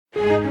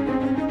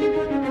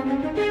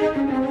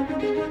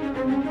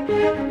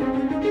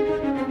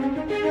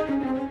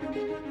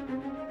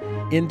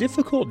In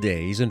difficult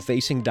days and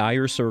facing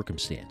dire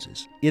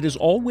circumstances, it is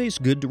always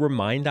good to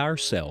remind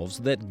ourselves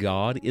that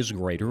God is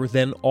greater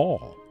than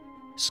all.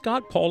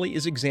 Scott Pauley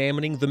is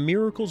examining the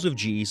miracles of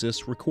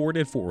Jesus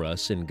recorded for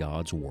us in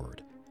God's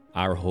Word.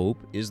 Our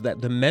hope is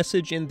that the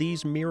message in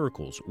these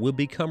miracles will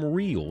become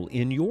real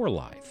in your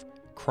life.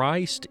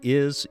 Christ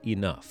is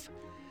enough.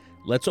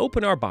 Let's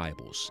open our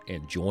Bibles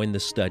and join the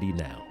study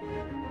now.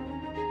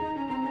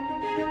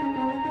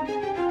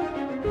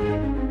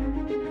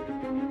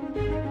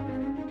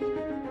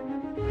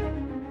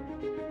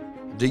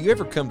 Do you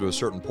ever come to a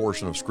certain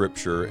portion of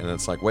Scripture and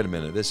it's like, wait a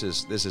minute, this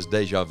is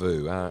deja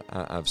vu.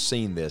 I've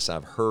seen this.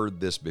 I've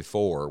heard this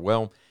before.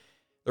 Well,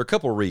 there are a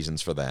couple of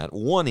reasons for that.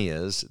 One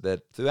is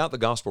that throughout the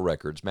Gospel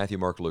records, Matthew,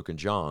 Mark, Luke, and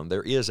John,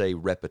 there is a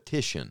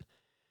repetition.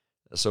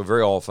 So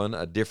very often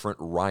a different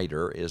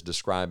writer is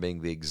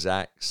describing the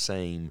exact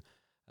same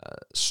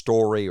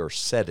story or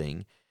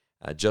setting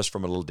just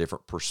from a little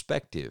different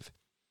perspective.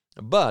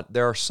 But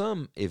there are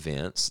some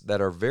events that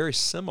are very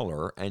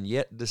similar and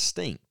yet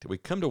distinct. We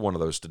come to one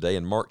of those today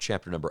in Mark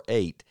chapter number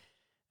 8.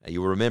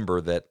 You will remember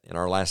that in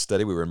our last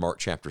study we were in Mark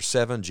chapter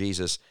 7,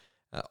 Jesus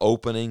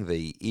opening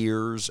the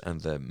ears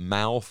and the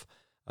mouth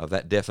of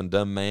that deaf and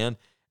dumb man.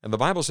 And the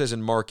Bible says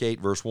in Mark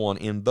 8 verse 1,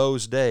 "In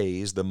those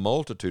days the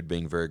multitude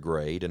being very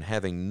great, and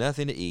having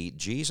nothing to eat,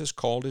 Jesus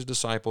called his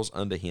disciples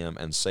unto him,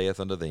 and saith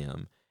unto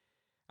them,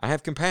 I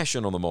have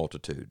compassion on the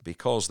multitude,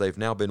 because they've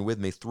now been with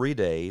me 3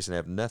 days, and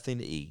have nothing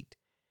to eat.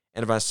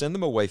 And if I send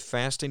them away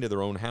fasting to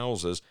their own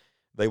houses,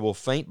 they will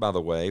faint by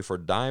the way, for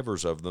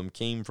divers of them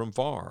came from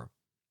far.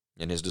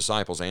 And his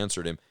disciples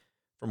answered him,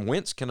 From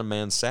whence can a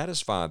man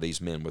satisfy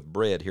these men with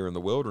bread here in the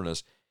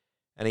wilderness?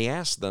 And he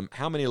asked them,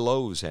 How many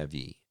loaves have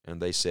ye?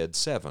 And they said,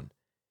 7.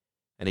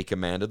 And he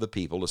commanded the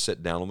people to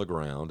sit down on the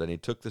ground, and he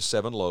took the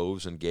 7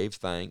 loaves, and gave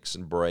thanks,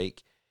 and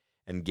brake,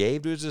 and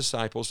gave to his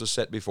disciples to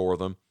set before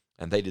them.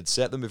 And they did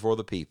set them before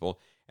the people,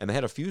 and they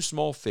had a few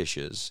small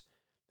fishes.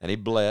 And he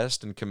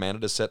blessed, and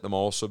commanded to set them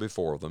also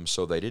before them.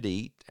 So they did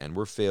eat, and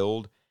were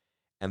filled.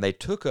 And they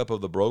took up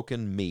of the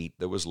broken meat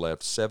that was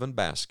left 7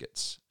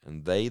 baskets.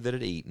 And they that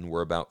had eaten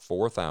were about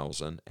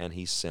 4,000, and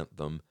he sent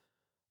them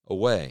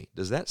away.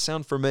 Does that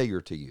sound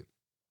familiar to you?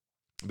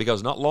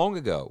 Because not long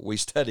ago, we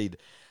studied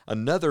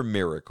another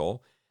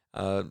miracle,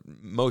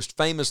 most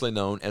famously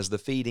known as the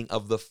feeding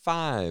of the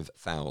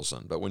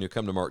 5,000. But when you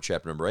come to Mark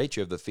chapter number 8,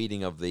 you have the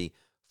feeding of the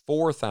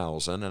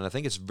 4,000, and I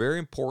think it's very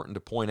important to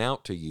point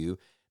out to you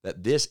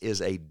that this is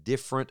a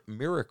different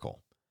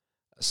miracle.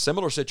 A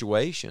similar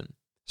situation,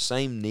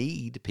 same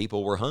need,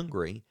 people were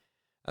hungry,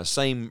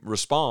 same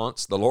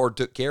response, the Lord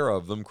took care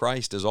of them,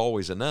 Christ is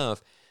always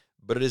enough,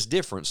 but it is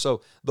different.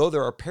 So though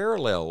there are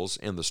parallels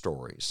in the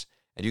stories,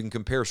 and you can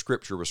compare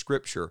Scripture with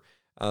Scripture,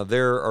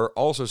 there are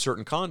also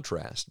certain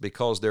contrasts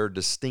because there are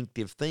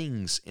distinctive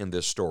things in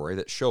this story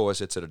that show us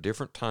it's at a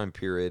different time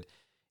period,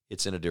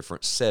 it's in a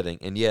different setting,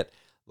 and yet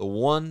the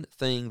one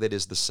thing that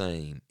is the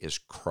same is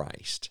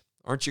Christ.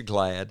 Aren't you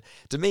glad?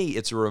 To me,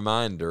 it's a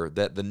reminder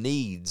that the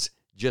needs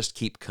just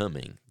keep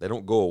coming. They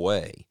don't go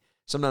away.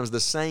 Sometimes the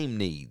same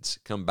needs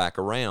come back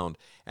around,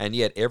 and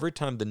yet every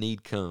time the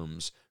need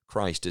comes,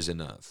 Christ is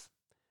enough.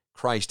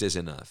 Christ is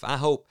enough. I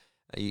hope,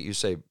 you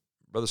say,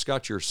 Brother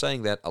Scott, you're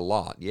saying that a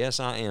lot. Yes,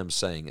 I am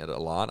saying it a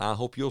lot. I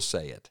hope you'll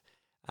say it.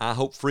 I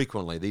hope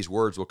frequently these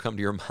words will come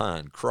to your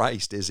mind.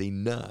 Christ is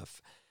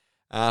enough.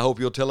 I hope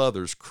you'll tell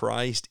others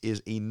Christ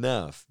is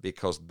enough,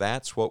 because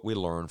that's what we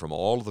learn from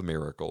all of the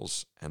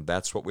miracles, and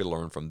that's what we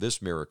learn from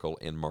this miracle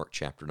in Mark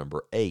chapter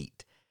number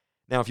 8.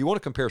 Now, if you want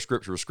to compare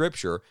Scripture with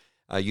Scripture,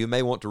 you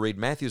may want to read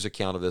Matthew's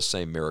account of this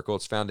same miracle.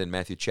 It's found in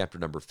Matthew chapter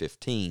number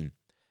 15.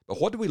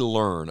 But what do we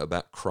learn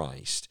about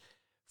Christ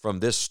from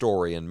this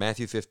story in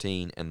Matthew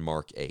 15 and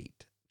Mark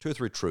 8? 2 or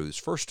 3 truths.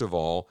 First of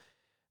all,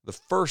 the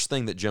first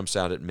thing that jumps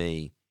out at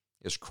me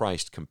is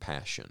Christ's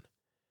compassion.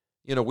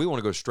 You know, we want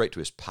to go straight to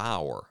his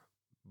power.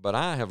 But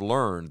I have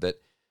learned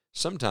that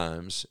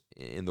sometimes,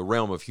 in the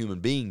realm of human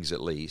beings at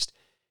least,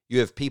 you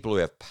have people who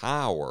have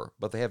power,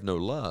 but they have no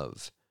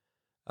love.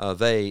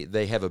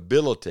 They have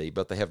ability,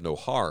 but they have no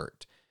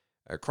heart.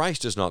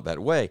 Christ is not that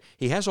way.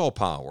 He has all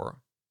power.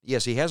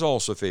 Yes, he has all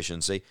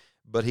sufficiency,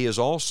 but he is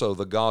also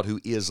the God who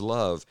is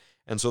love.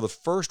 And so the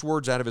first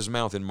words out of his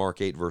mouth in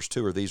Mark 8, verse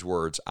 2 are these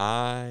words,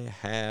 I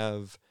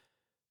have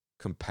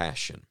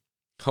compassion.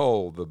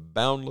 Oh, the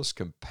boundless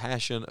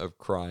compassion of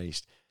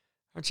Christ.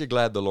 Aren't you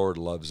glad the Lord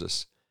loves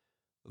us?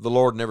 The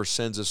Lord never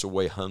sends us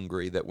away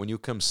hungry, that when you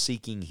come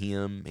seeking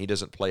him, he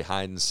doesn't play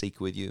hide and seek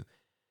with you.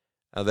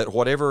 That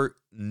whatever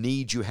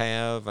need you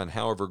have and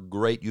however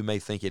great you may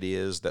think it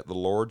is, that the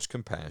Lord's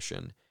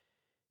compassion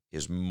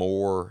is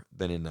more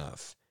than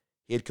enough.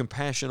 He had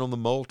compassion on the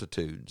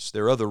multitudes.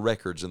 There are other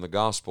records in the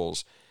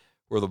Gospels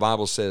where the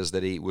Bible says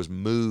that he was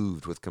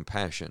moved with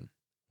compassion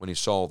when he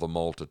saw the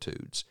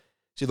multitudes.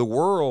 See, the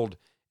world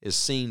is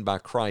seen by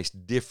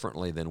Christ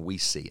differently than we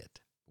see it.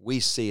 We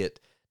see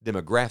it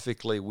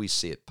demographically, we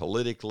see it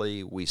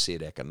politically, we see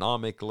it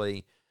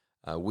economically,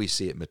 we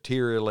see it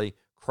materially.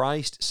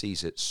 Christ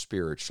sees it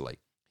spiritually.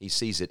 He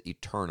sees it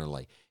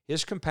eternally.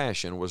 His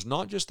compassion was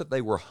not just that they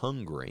were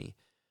hungry,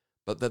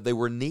 but that they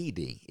were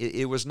needy.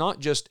 It was not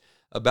just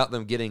about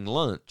them getting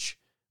lunch.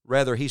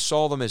 Rather, he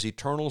saw them as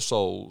eternal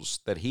souls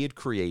that he had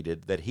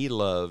created, that he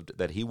loved,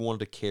 that he wanted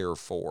to care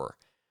for.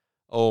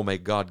 Oh, may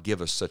God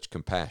give us such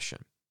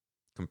compassion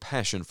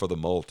for the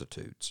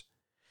multitudes.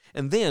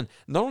 And then,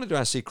 not only do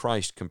I see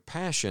Christ's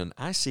compassion,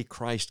 I see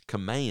Christ's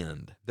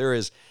command. There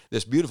is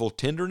this beautiful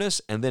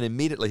tenderness, and then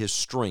immediately his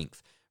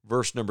strength.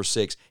 Verse number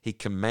 6, he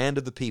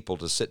commanded the people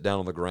to sit down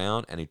on the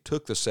ground, and he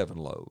took the 7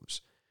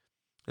 loaves.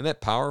 Isn't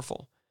that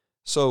powerful?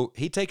 So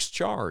he takes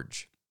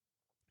charge.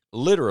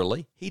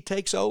 Literally, he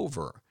takes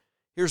over.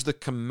 Here's the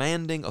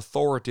commanding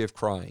authority of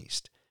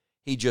Christ.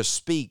 He just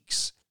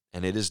speaks,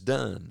 and it is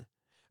done.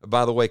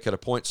 By the way, could I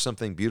point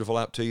something beautiful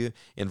out to you?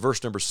 In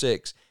verse number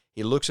 6,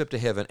 he looks up to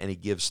heaven and he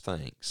gives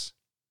thanks.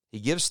 He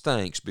gives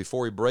thanks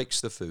before he breaks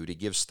the food. He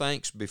gives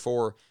thanks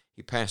before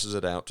he passes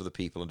it out to the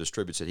people and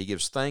distributes it. He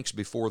gives thanks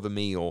before the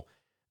meal.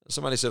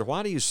 Somebody said,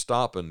 why do you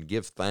stop and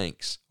give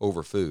thanks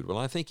over food? Well,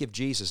 I think if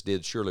Jesus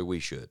did, surely we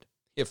should.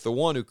 If the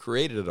one who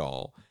created it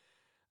all,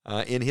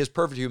 in his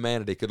perfect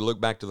humanity, could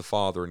look back to the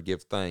Father and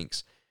give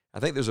thanks,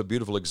 I think there's a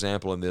beautiful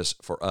example in this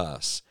for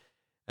us.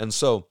 And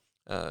so,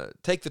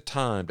 take the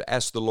time to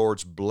ask the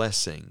Lord's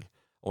blessing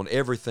on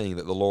everything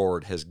that the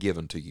Lord has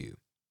given to you.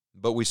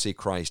 But we see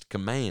Christ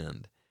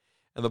command.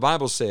 And the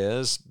Bible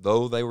says,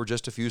 though they were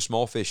just a few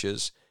small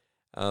fishes,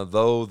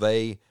 though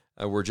they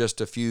were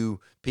just a few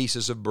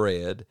pieces of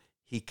bread,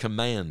 he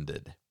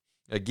commanded.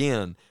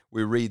 Again,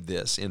 we read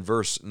this in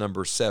verse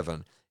number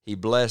 7. He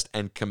blessed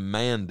and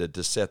commanded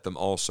to set them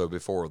also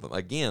before them.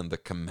 Again, the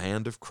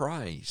command of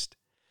Christ.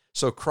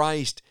 So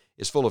Christ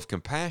is full of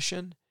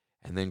compassion,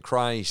 and then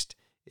Christ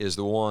is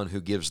the one who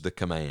gives the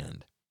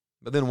command.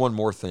 But then one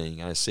more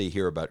thing I see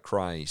here about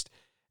Christ,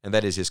 and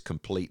that is his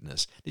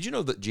completeness. Did you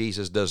know that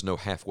Jesus does no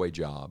halfway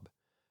job?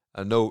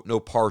 No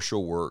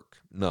partial work.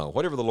 No,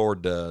 whatever the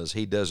Lord does,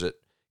 he does it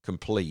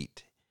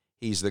complete.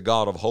 He's the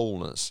God of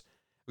wholeness.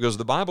 Because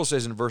the Bible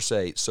says in verse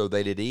 8, so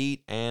they did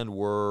eat and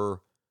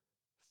were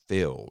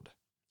filled.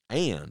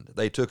 And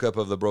they took up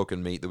of the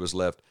broken meat that was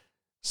left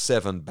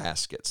 7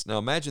 baskets. Now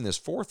imagine this,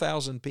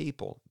 4,000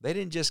 people. They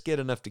didn't just get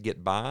enough to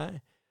get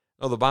by.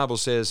 No, the Bible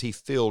says he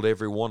filled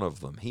every one of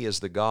them. He is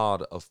the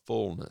God of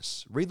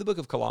fullness. Read the book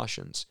of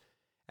Colossians.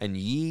 And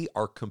ye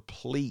are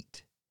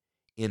complete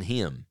in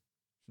him.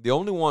 The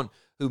only one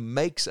who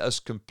makes us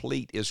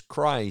complete is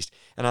Christ.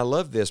 And I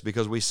love this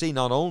because we see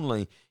not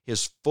only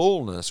his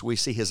fullness, we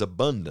see his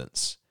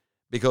abundance.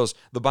 Because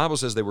the Bible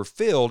says they were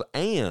filled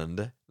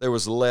and there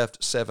was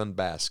left 7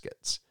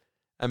 baskets.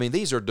 I mean,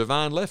 these are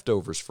divine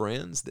leftovers,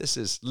 friends. This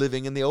is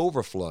living in the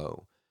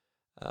overflow.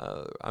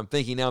 I'm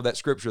thinking now of that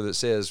scripture that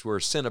says,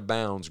 where sin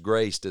abounds,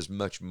 grace does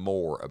much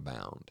more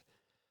abound.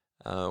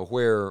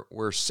 Where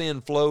sin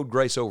flowed,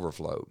 grace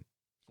overflowed.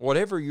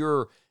 Whatever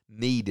your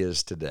need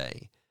is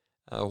today,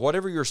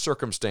 whatever your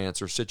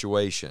circumstance or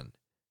situation,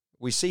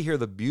 we see here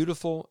the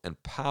beautiful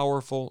and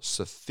powerful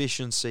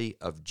sufficiency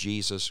of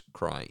Jesus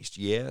Christ.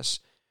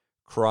 Yes,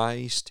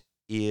 Christ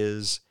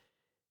is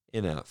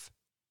enough.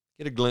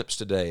 Get a glimpse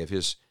today of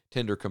his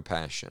tender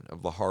compassion,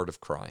 of the heart of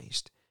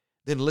Christ.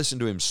 Then listen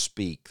to him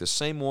speak, the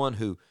same one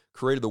who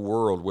created the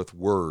world with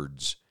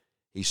words.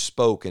 He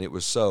spoke, and it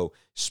was so.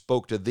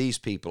 Spoke to these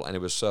people, and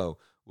it was so.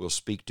 Will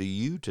speak to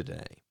you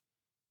today.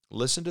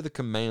 Listen to the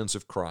commands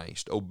of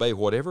Christ. Obey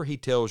whatever he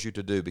tells you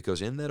to do,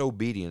 because in that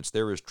obedience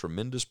there is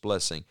tremendous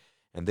blessing.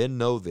 And then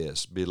know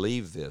this,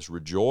 believe this,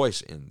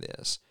 rejoice in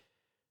this,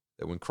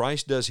 that when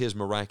Christ does his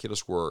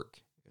miraculous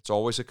work, it's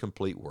always a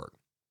complete work.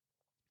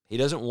 He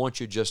doesn't want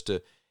you just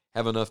to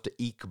have enough to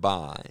eke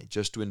by,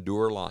 just to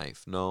endure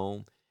life.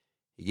 No,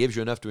 he gives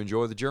you enough to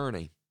enjoy the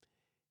journey.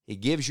 He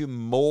gives you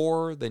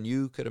more than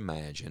you could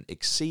imagine,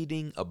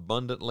 exceeding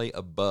abundantly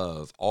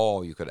above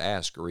all you could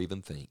ask or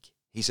even think.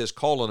 He says,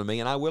 call unto me,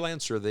 and I will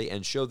answer thee,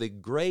 and show thee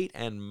great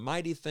and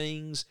mighty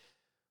things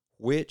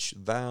which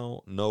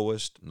thou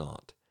knowest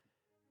not.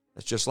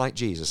 That's just like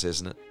Jesus,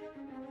 isn't it?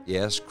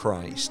 Yes,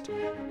 Christ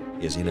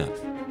is enough.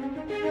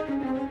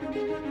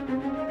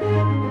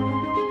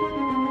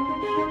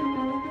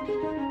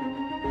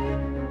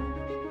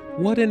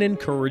 What an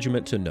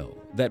encouragement to know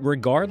that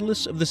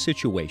regardless of the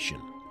situation,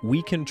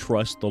 we can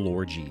trust the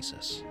Lord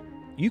Jesus.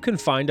 You can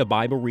find a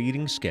Bible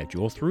reading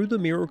schedule through the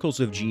miracles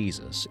of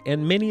Jesus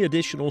and many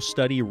additional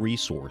study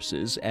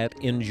resources at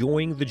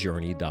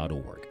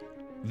enjoyingthejourney.org.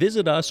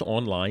 Visit us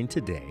online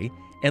today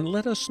and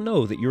let us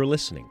know that you're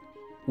listening.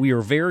 We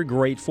are very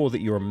grateful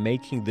that you are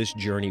making this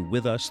journey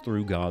with us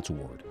through God's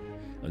Word.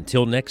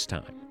 Until next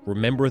time,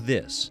 remember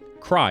this: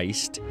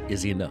 Christ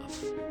is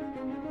enough.